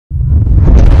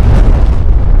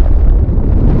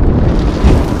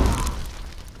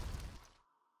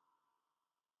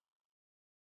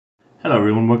Hello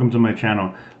everyone, welcome to my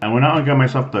channel. I went out and got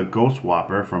myself the Ghost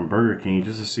Whopper from Burger King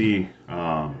just to see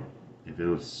if it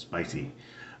was spicy.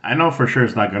 I know for sure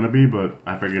it's not gonna be, but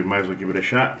I figured might as well give it a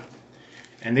shot.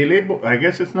 And they label, I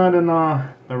guess it's not in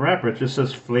the wrapper, it just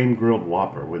says flame grilled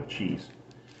Whopper with cheese.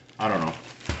 I don't know,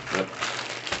 but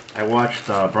I watched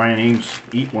Brian Ames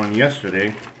eat one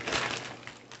yesterday.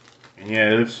 And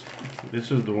yeah,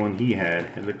 this is the one he had.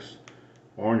 It looks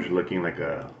orange looking, like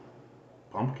a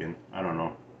pumpkin, I don't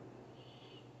know.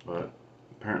 But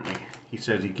apparently he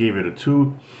says he gave it a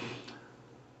 2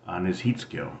 on his heat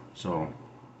scale. So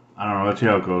I don't know, let's see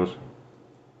how it goes.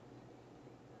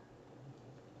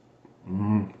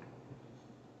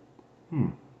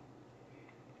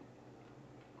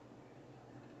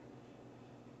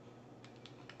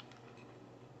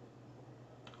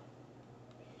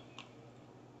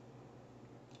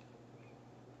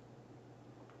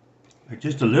 Like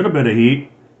just a little bit of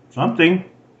heat. Something.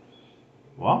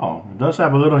 Wow, it does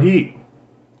have a little heat.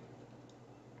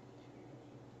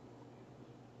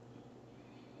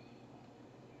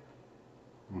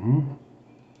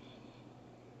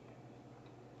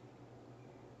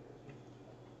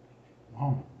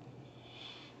 Wow.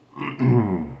 I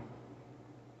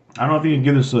don't know if you can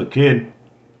give this to a kid.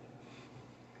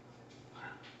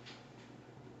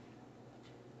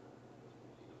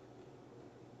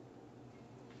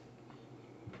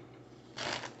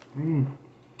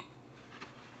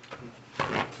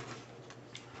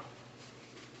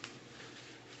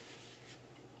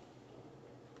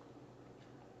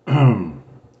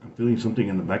 I'm feeling something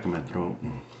in the back of my throat.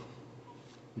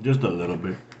 Just a little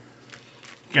bit.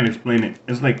 Can't explain it.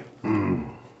 It's like,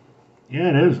 yeah,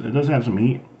 it is. It does have some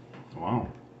heat. Wow.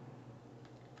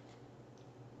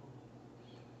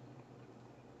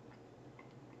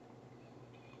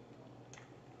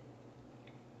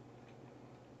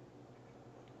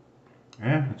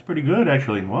 Yeah, it's pretty good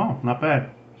actually. Wow, not bad.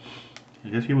 I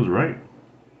guess he was right.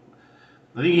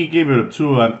 I think he gave it a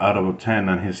 2 out of a 10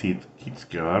 on his heat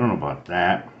scale. I don't know about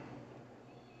that.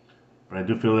 But I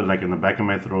do feel it like in the back of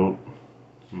my throat.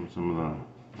 Some of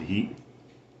the heat.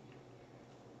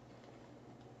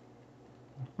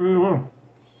 Pretty well.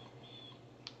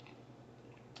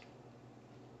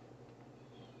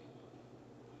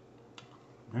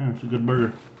 Yeah, it's a good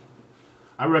burger.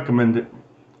 I recommend it.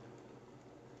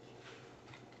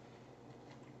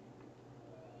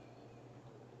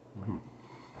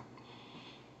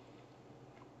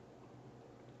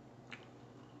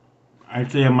 I'd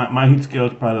say my heat scale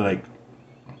is probably like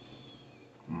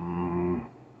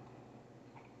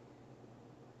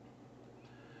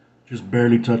just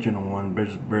barely touching a 1,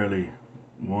 just barely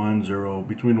 1, 0,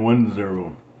 between 1 and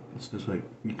 0. It's just like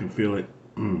you can feel it.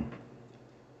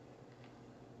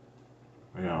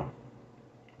 Yeah.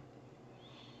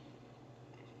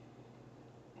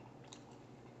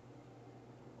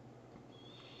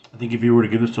 I think if you were to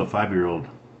give this to a 5-year-old,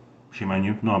 she mind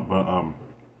you, no, but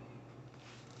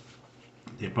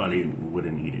they probably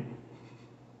wouldn't eat it.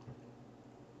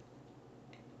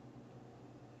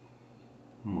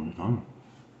 It's done.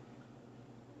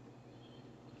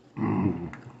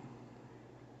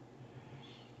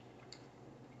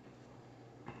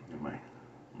 Get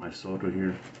my soda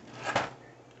here.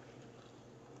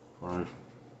 5.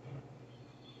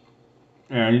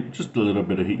 Yeah, just a little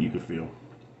bit of heat you could feel.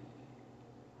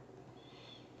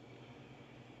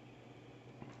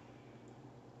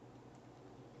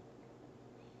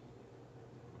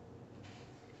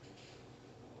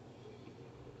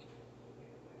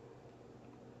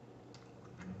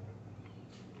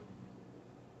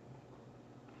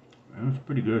 And it's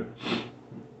pretty good,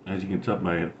 as you can tell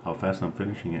by how fast I'm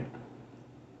finishing it.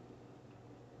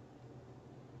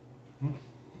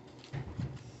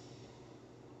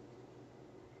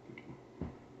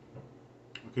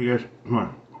 Okay, guys, come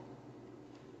on.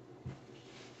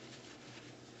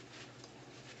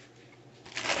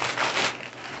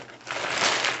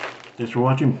 Thanks for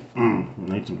watching. I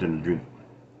need something to drink.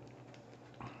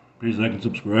 Please like and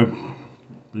subscribe.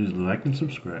 Please like and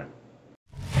subscribe.